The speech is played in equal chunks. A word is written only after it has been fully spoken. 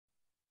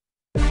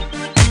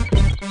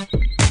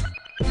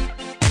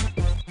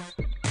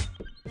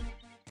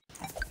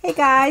Hey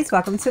guys,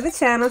 welcome to the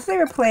channel. Today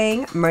we're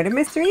playing Murder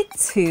Mystery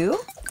 2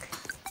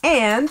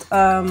 and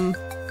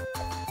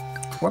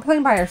we're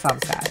playing by ourselves,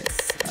 guys.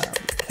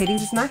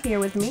 Kitty's is not here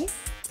with me.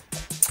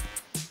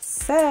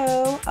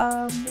 So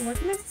we're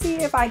gonna see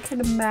if I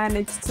can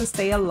manage to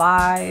stay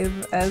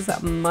alive as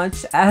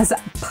much as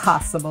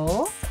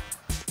possible.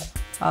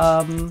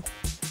 And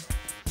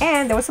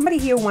there was somebody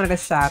here who wanted a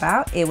shout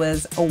out. It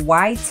was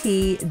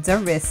YT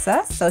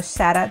Darissa, so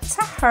shout out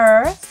to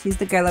her. She's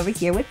the girl over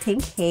here with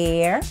pink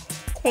hair.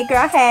 Hey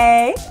girl,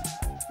 hey.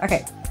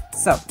 Okay,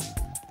 so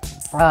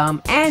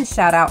and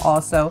shout out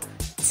also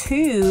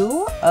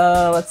to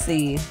let's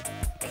see,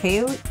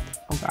 KB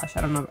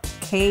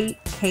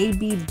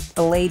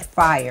Blade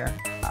Fire.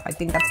 I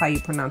think that's how you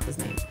pronounce his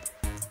name.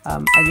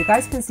 As you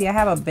guys can see, I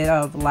have a bit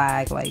of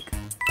lag. Like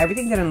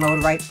everything didn't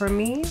load right for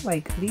me.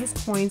 Like these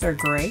coins are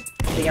gray,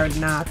 they are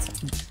not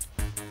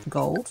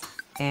gold.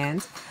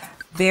 And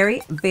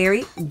very,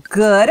 very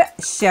good,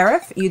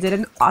 Sheriff. You did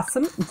an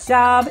awesome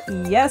job.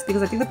 Yes,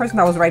 because I think the person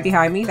that was right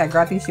behind me, that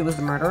girl, I think she was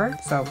the murderer.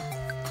 So,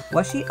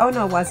 was she? Oh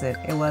no, was it?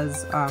 It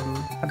was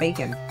a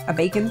bacon. A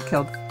bacon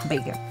killed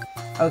bacon.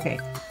 Okay.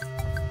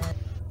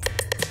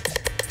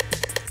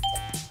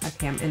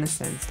 Okay, I'm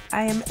innocent.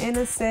 I am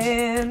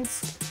innocent.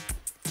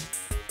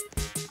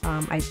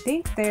 I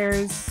think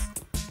there's...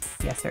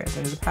 Yes, there is.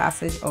 There's a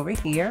passage over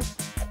here.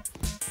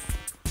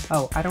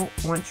 Oh, I don't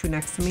want you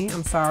next to me.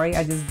 I'm sorry,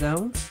 I just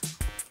don't.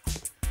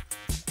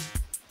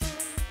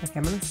 Okay,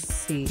 I'm gonna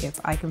see if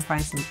I can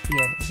find some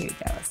here. Here we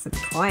go. Some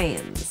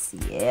coins.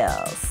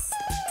 Yes.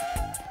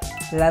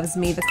 Loves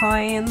me the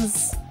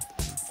coins.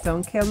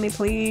 Don't kill me,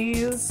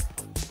 please.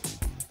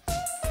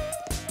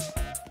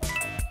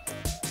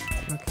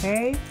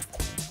 Okay.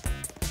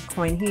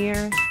 Coin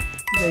here.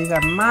 These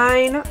are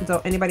mine.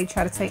 Don't anybody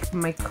try to take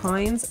my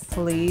coins,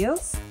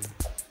 please.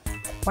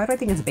 Why do I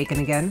think it's bacon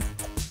again?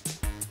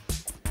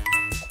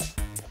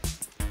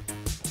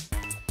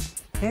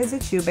 Is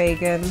it you,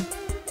 bacon?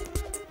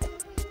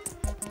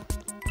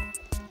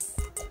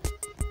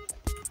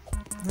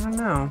 I don't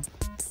know.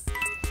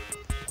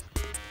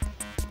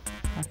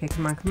 Okay,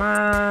 come on, come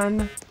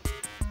on.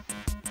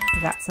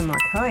 We got some more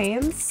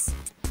coins.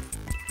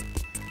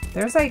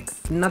 There's like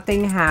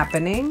nothing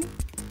happening.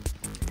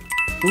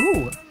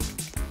 Ooh,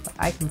 but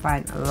I can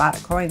find a lot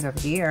of coins over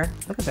here.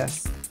 Look at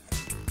this.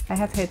 I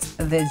have hit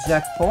the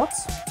jackpot.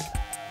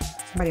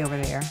 Somebody over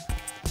there.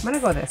 I'm gonna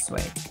go this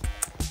way.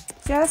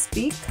 Just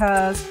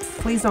because.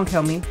 Please don't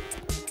kill me.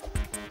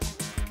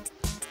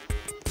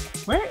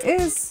 Where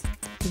is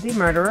the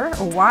murderer?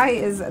 Why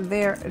is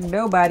there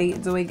nobody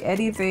doing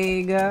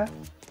anything? Come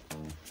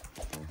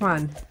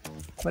on.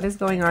 What is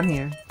going on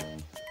here?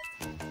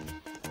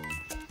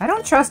 I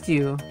don't trust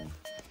you.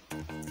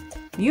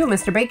 You,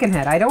 Mr.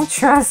 Baconhead, I don't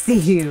trust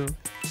you.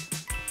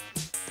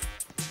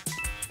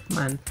 Come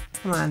on.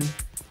 Come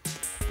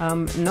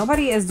on.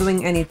 Nobody is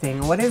doing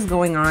anything. What is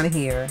going on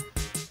here?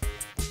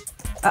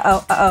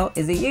 Uh-oh, uh-oh.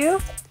 Is it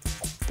you?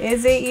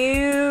 Is it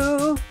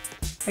you?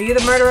 Are you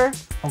the murderer?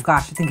 Oh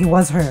gosh, I think it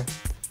was her.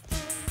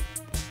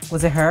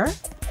 Was it her?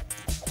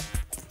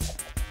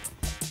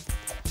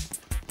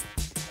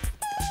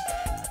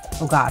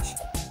 Oh gosh.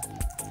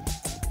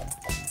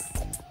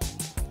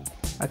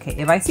 Okay,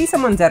 if I see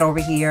someone dead over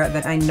here,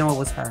 then I know it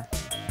was her.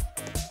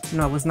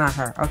 No, it was not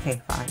her.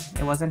 Okay, fine.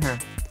 It wasn't her.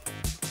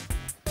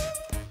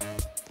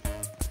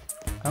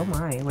 Oh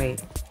my,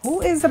 wait.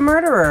 Who is the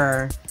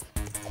murderer?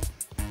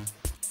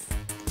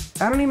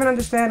 I don't even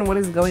understand what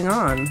is going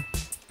on.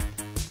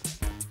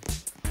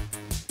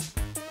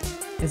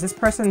 Is this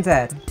person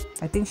dead?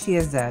 I think she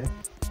is dead.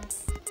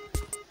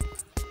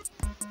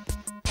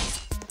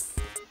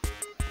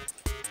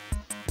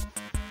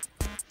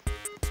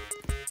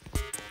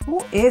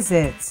 Who is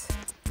it?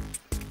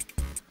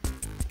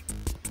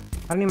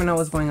 I don't even know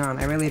what's going on.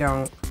 I really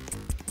don't.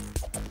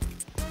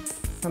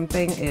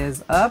 Something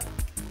is up.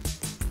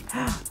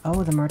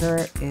 Oh, the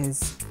murderer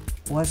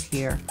was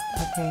here.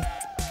 Okay.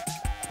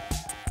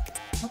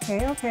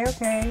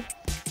 Okay.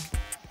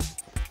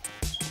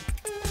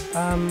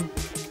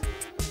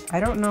 I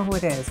don't know who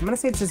it is. I'm gonna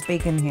say it's this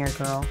bacon hair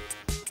girl.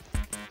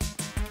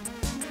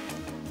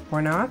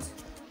 Or not?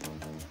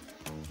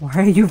 Why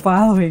are you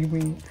following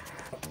me?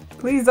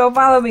 Please don't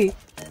follow me.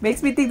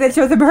 Makes me think that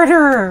you're the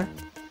murderer.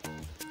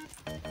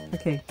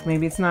 Okay,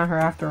 maybe it's not her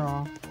after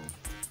all.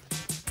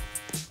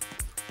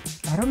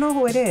 I don't know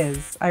who it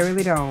is. I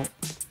really don't.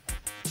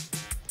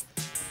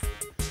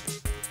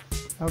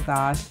 Oh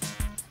gosh.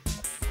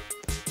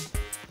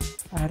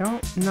 I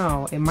don't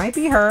know. It might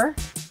be her.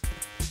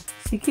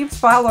 She keeps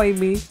following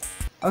me.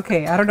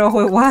 Okay, I don't know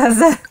who it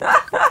was.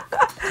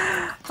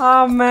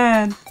 Oh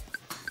man.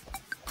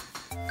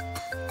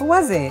 Who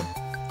was it?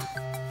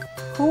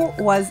 Who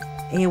was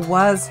it?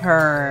 Was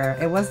her.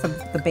 It was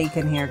the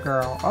bacon hair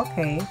girl.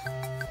 Okay.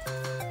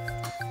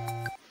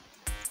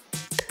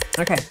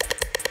 Okay.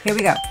 Here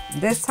we go.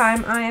 This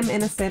time I am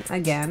innocent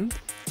again.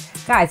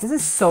 Guys, this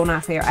is so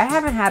not fair. I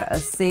haven't had a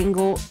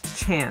single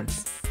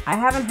chance. I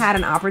haven't had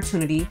an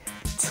opportunity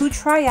to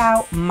try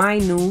out my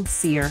new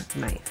Seer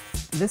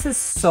knife. This is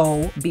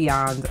so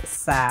beyond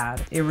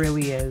sad. It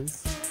really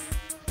is.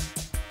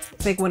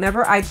 It's like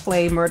whenever I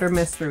play murder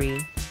mystery,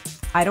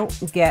 I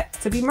don't get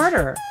to be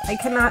murderer. I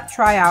cannot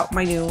try out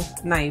my new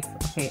knife.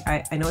 Okay,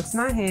 I know it's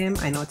not him.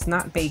 I know it's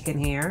not bacon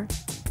here.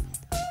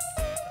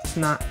 It's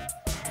not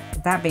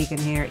that bacon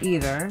here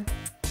either.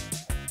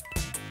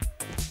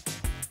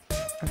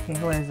 Okay,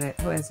 who is it?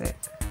 Who is it?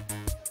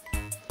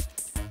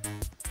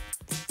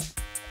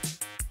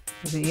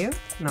 Is it you?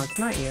 No, it's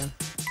not you.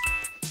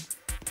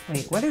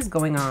 Wait, what is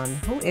going on?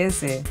 Who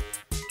is it?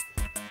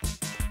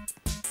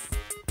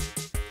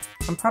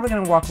 I'm probably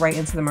gonna walk right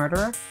into the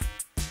murderer.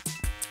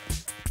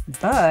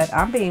 But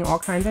I'm being all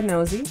kinds of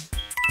nosy.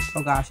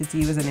 Oh gosh, it's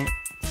you, isn't it?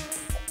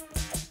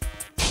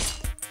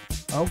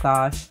 Oh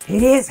gosh.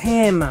 It is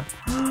him!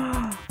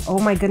 Oh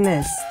my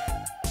goodness.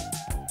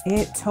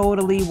 It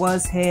totally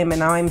was him, and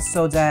now I'm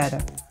so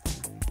dead.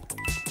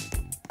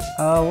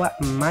 Oh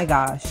my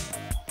gosh.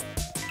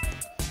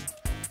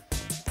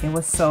 It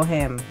was so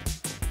him.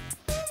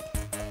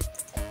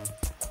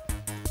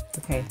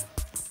 Okay.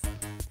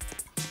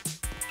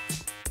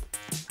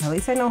 At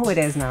least I know who it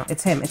is now.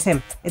 It's him, it's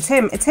him, it's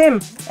him, it's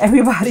him!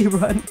 Everybody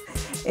run.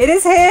 It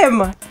is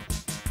him!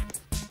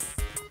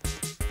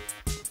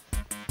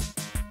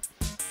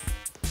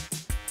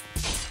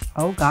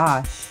 Oh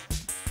gosh.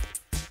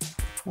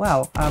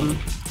 Well,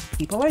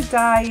 people are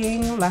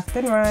dying left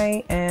and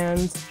right,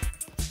 and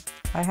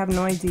I have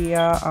no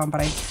idea,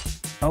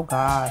 but oh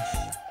gosh.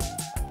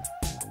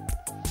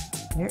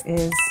 There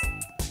is...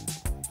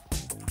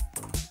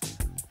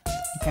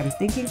 Okay, I'm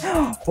thinking...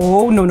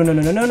 Oh, no, no, no,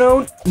 no, no, no,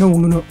 no, no,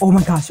 no, no. Oh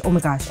my gosh, oh my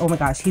gosh, oh my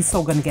gosh. He's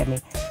so gonna get me.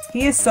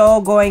 He is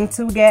so going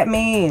to get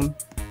me.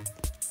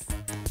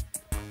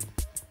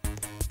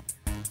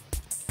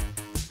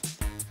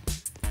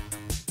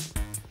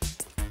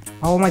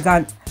 Oh my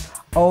god.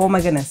 Oh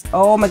my goodness.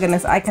 Oh my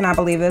goodness. I cannot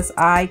believe this.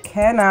 I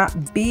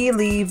cannot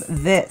believe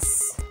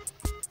this.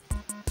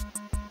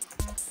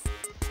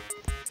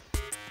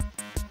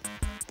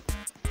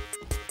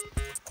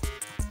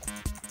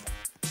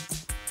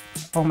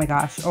 Oh my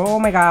gosh. Oh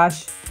my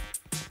gosh.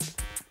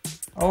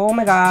 Oh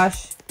my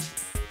gosh.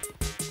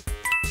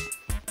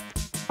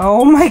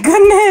 Oh my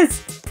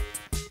goodness.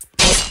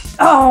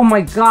 Oh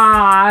my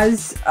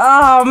gosh.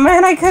 Oh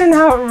man, I couldn't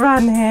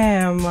outrun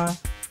him.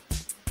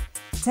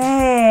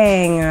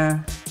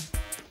 Dang.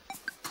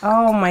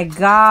 Oh my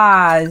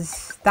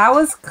gosh. That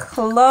was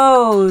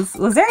close.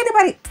 Was there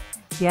anybody?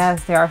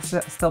 Yes, there are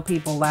still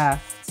people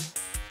left.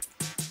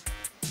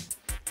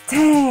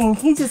 Dang,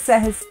 he just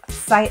set his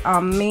sight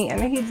on me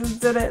and he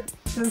just didn't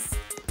just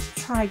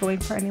try going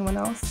for anyone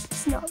else.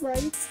 It's not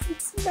right.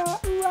 It's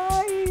not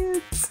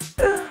right.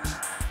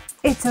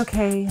 It's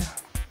okay.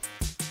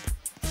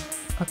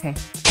 Okay.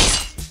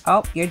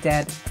 Oh, you're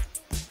dead.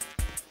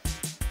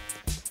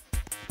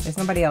 There's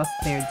nobody else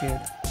there, dude.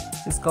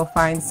 Just go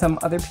find some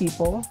other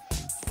people.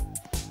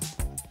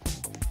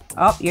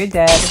 Oh, you're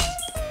dead.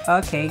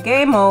 Okay,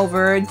 game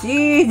over.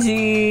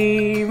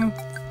 GG.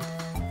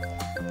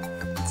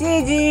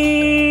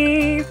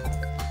 GG.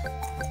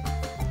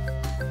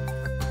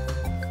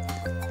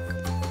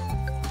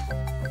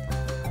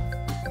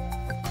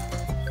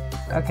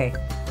 Okay.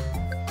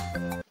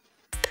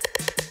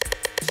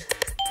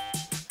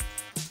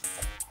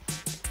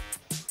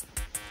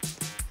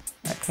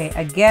 Okay,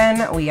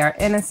 again, we are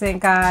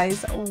innocent,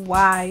 guys.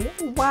 Why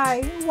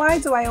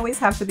do I always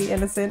have to be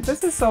innocent?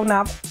 This is so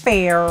not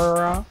fair.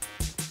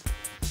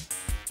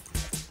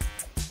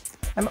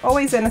 I'm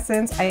always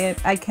innocent.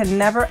 I can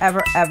never,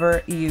 ever,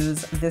 ever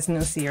use this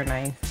new Seer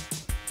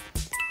knife.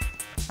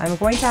 I'm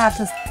going to have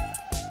to...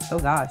 Oh,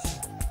 gosh.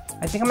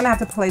 I think I'm going to have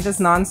to play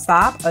this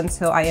non-stop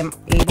until I am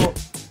able...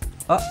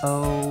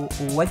 Uh-oh.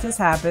 What just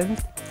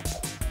happened?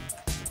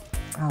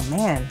 Oh,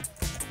 man.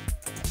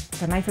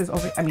 The knife is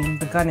over... I mean,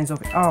 the gun is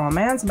over... Oh,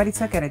 man. Somebody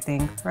took it, I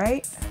think.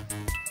 Right?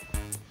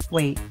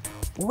 Wait.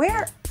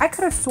 Where? I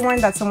could have sworn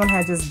that someone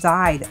had just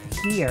died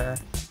here.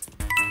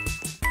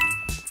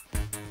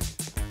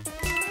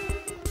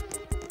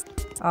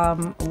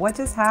 What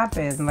just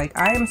happened? Like,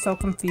 I am so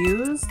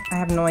confused. I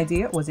have no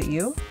idea. Was it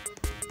you?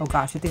 Oh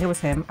gosh, I think it was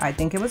him. I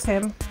think it was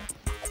him.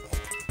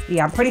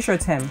 Yeah, I'm pretty sure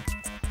it's him.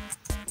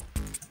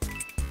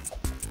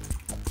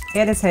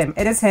 It is him.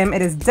 It is him.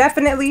 It is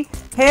definitely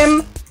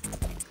him.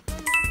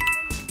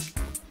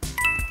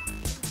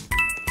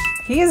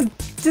 He is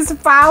just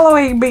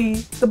following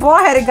me. The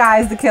bald-headed guy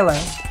is the killer.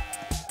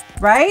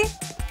 Right?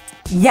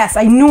 Yes,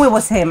 I knew it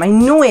was him. I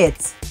knew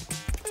it.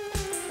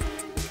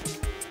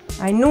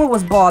 I knew it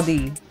was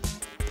Baldy.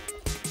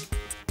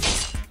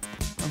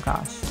 Oh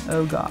gosh.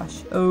 Oh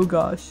gosh. Oh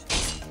gosh.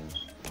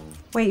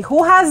 Wait,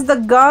 who has the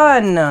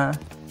gun?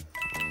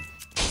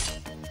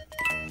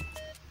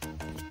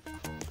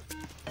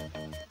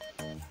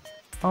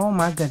 Oh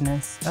my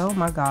goodness. Oh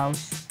my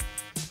gosh.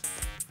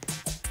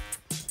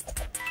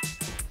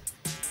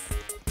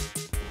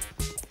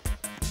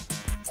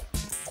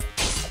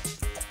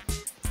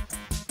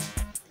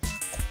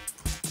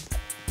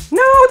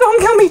 No, don't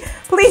kill me.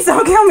 Please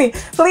don't kill me.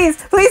 Please,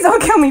 please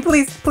don't kill me.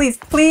 Please, please,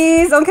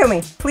 please don't kill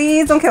me.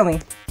 Please don't kill me.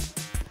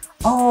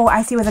 Oh,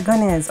 I see where the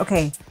gun is.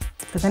 Okay.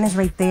 The gun is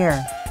right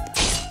there.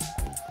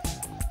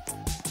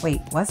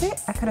 Wait, was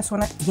it? I could have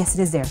sworn yes,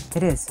 it is there.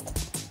 It is.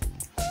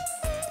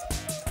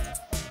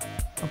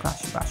 Oh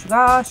gosh, oh gosh, oh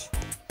gosh.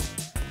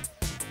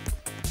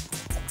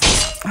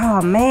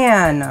 Oh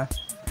man.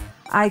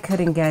 I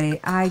couldn't get it.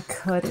 I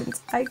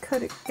couldn't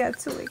get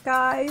to it,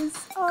 guys.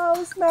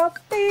 Oh, it's not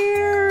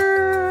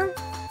fair.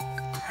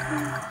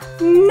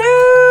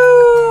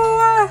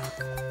 No.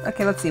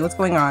 Okay, let's see what's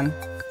going on.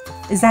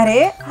 Is that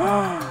it?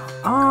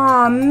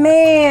 Oh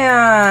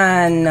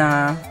man.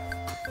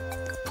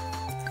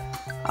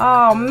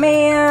 Oh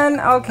man.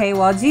 Okay,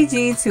 well,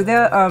 GG to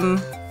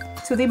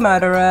the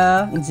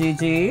murderer.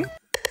 GG.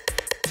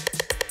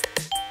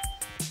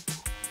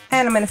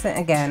 And I'm innocent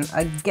again.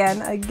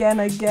 Again.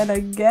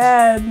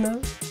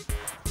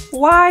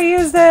 Why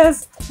is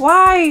this?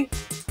 Why?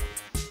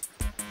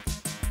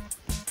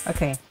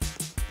 Okay.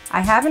 I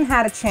haven't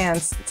had a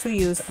chance to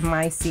use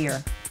my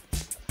Seer.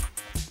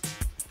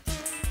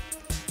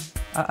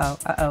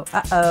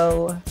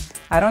 Uh-oh.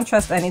 I don't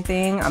trust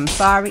anything. I'm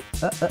sorry.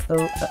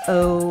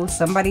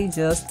 Somebody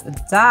just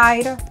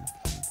died.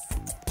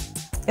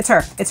 It's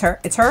her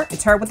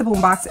with the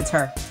boombox. It's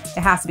her.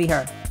 It has to be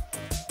her.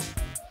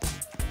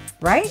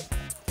 Right?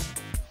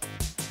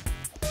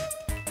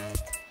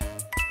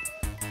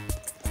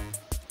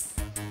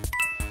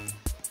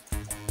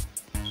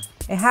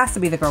 It has to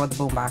be the girl with the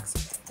boombox.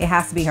 It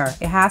has to be her.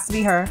 It has to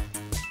be her.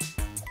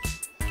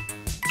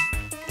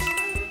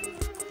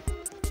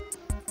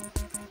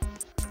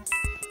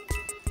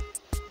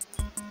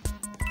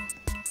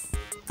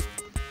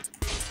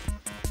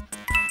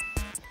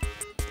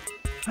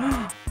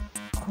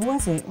 Who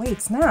was it? Wait,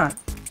 it's not.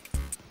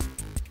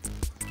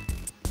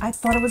 I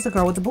thought it was the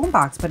girl with the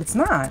boombox, but it's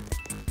not.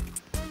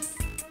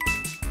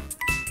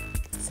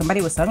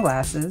 Somebody with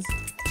sunglasses.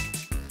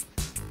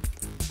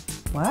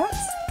 What?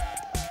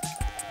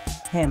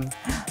 Him.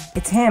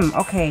 It's him.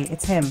 Okay,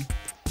 it's him.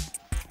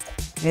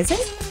 Is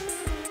it?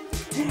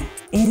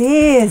 It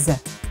is!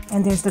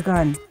 And there's the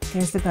gun.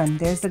 There's the gun.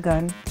 There's the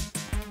gun.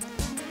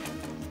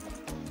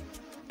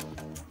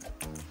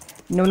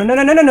 No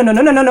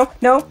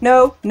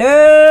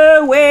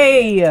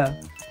way!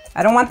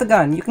 I don't want the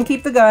gun. You can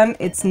keep the gun.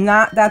 It's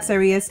not that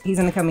serious. He's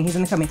gonna kill me. He's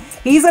gonna kill me.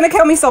 He's gonna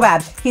kill me so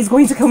bad. He's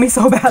going to kill me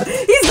so bad.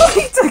 He's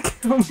going to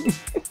kill me.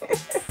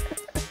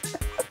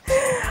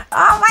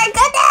 Oh my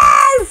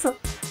goodness!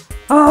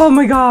 Oh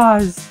my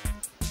gosh.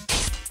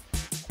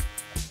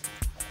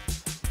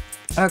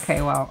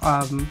 Okay, well,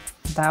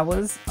 that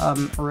was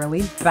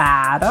really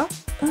bad.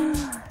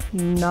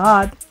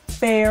 Not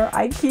fair.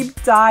 I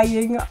keep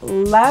dying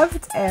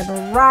left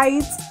and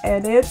right,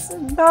 and it's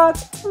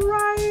not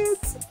right.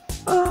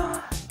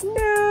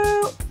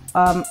 No.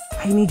 I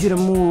need you to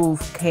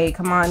move, Kay.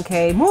 Come on,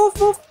 Kay. Move.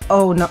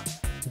 Oh no.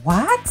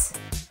 What?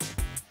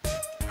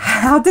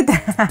 How did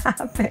that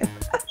happen?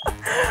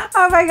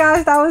 Oh my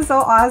gosh, that was so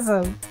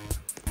awesome.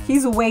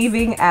 He's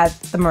waving at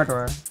the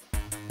murderer.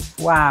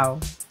 Wow.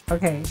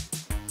 Okay.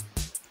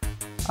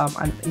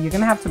 You're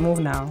gonna have to move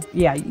now.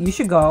 Yeah, you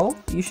should go.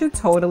 You should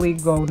totally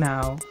go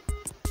now.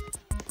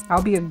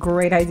 That'll be a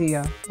great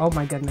idea. Oh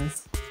my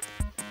goodness.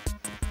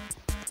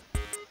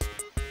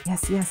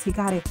 Yes, he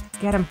got it.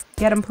 Get him,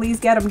 please.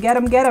 Get him. Get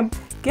him!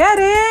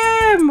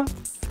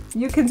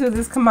 You can do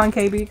this. Come on,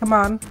 KB. Come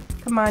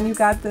on, you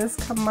got this.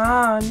 Come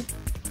on.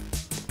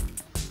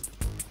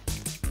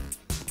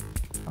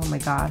 Oh my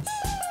gosh.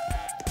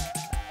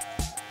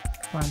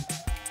 Come on.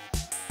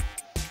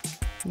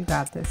 You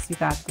got this.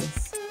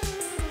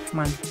 Come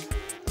on,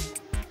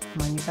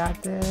 you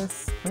got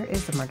this. Where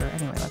is the murderer?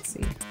 Anyway, let's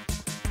see.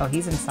 Oh,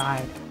 he's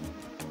inside.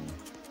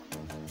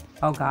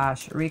 Oh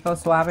gosh, Rico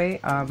Suave.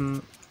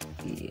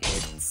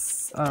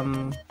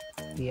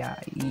 Yeah,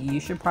 you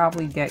should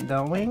probably get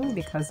going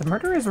because the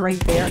murderer is right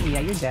there. Yeah,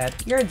 you're dead.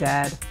 You're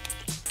dead.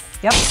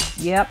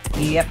 Yep.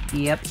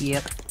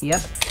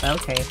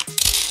 Okay.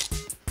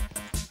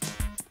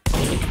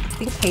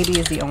 I think Katie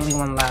is the only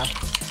one left.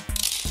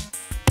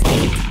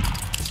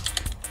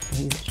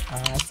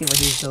 I see what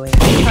he's doing.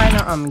 He's trying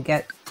to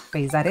get.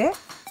 Wait, is that it?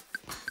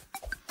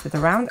 Did the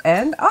round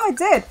end? Oh, it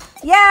did.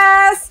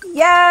 Yes,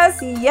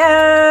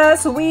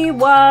 we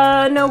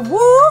won.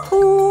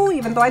 Woohoo!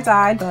 Even though I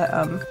died, but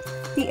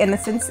the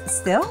innocents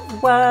still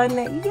won.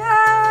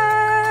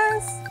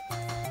 Yes.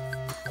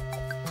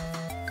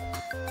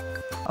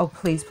 Oh,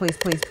 please,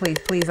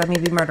 let me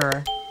be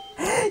murderer.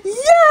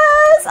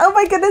 Yes! Oh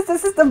my goodness,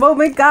 this is the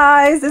moment,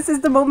 guys. This is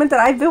the moment that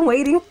I've been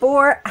waiting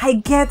for. I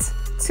get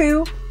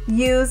to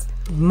use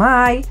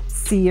my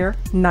Seer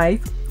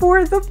knife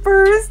for the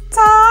first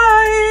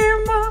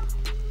time.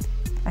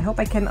 I hope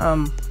I can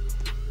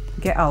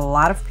get a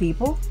lot of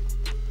people.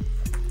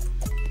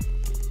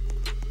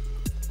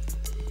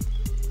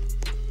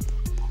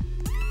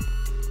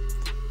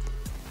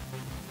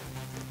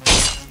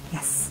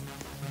 Yes.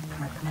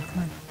 Come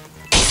on.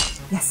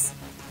 Yes.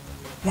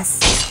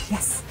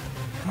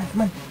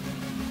 Come on.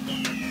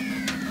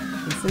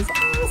 This is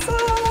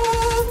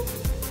awesome.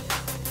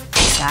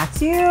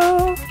 Got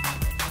you.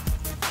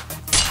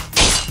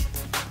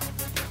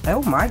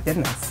 Oh my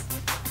goodness.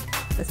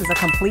 This is a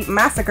complete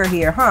massacre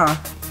here, huh?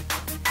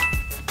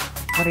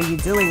 What are you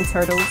doing,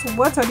 turtles?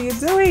 What are you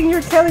doing?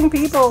 You're killing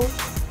people.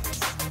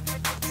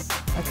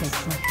 Okay,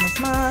 come on,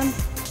 come on.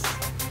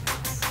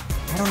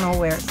 I don't know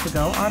where to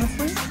go,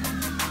 honestly.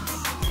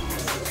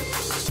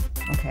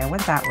 Okay, I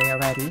went that way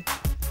already.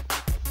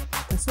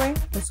 This way?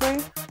 This way?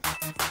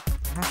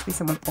 There has to be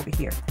someone over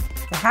here.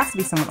 There has to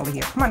be someone over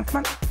here. Come on,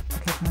 come on.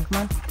 Okay, come on,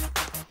 come on.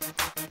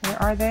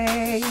 Where are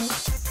they?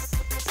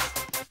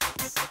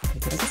 Okay,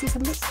 did I just see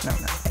somebody? No,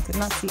 no. I did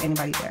not see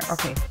anybody there.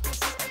 Okay.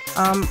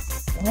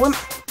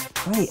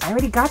 Wait, I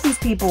already got these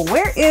people.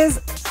 Where is...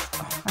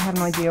 Oh, I have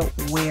no idea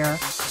where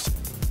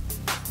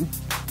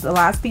the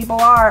last people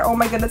are. Oh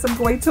my goodness, I'm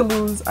going to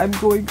lose. I'm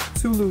going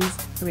to lose.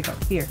 Here we go.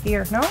 Here,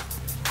 here. No?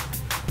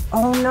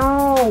 Oh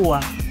no.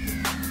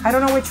 I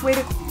don't know which way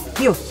to...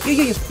 You.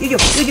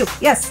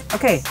 Yes.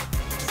 Okay.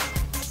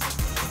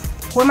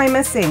 Who am I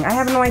missing? I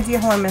have no idea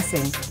who I'm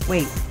missing.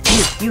 Wait.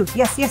 You.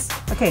 Yes.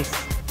 Okay.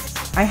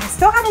 I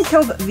still haven't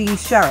killed the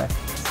sheriff.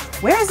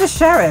 Where is the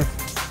sheriff?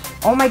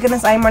 Oh my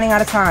goodness, I am running out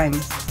of time.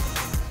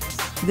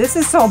 This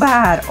is so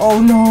bad.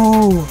 Oh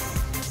no.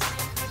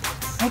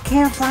 I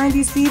can't find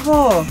these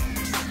people.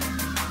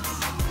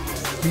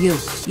 You.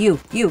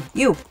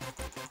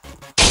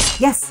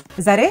 Yes.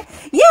 Is that it?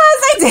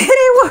 Yes, I did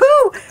it.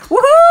 Woohoo.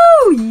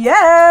 Woohoo.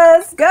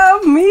 Yes.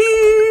 Go me.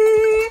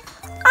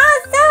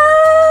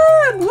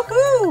 Awesome.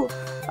 Woohoo.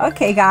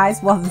 Okay,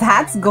 guys. Well,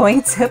 that's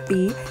going to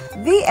be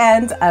the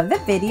end of the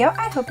video.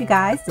 I hope you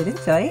guys did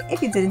enjoy it.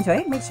 If you did enjoy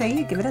it, make sure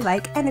you give it a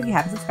like. And if you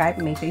haven't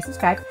subscribed, make sure you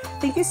subscribe.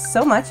 Thank you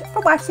so much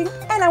for watching.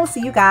 And I will see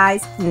you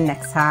guys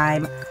next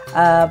time.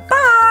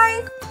 Bye.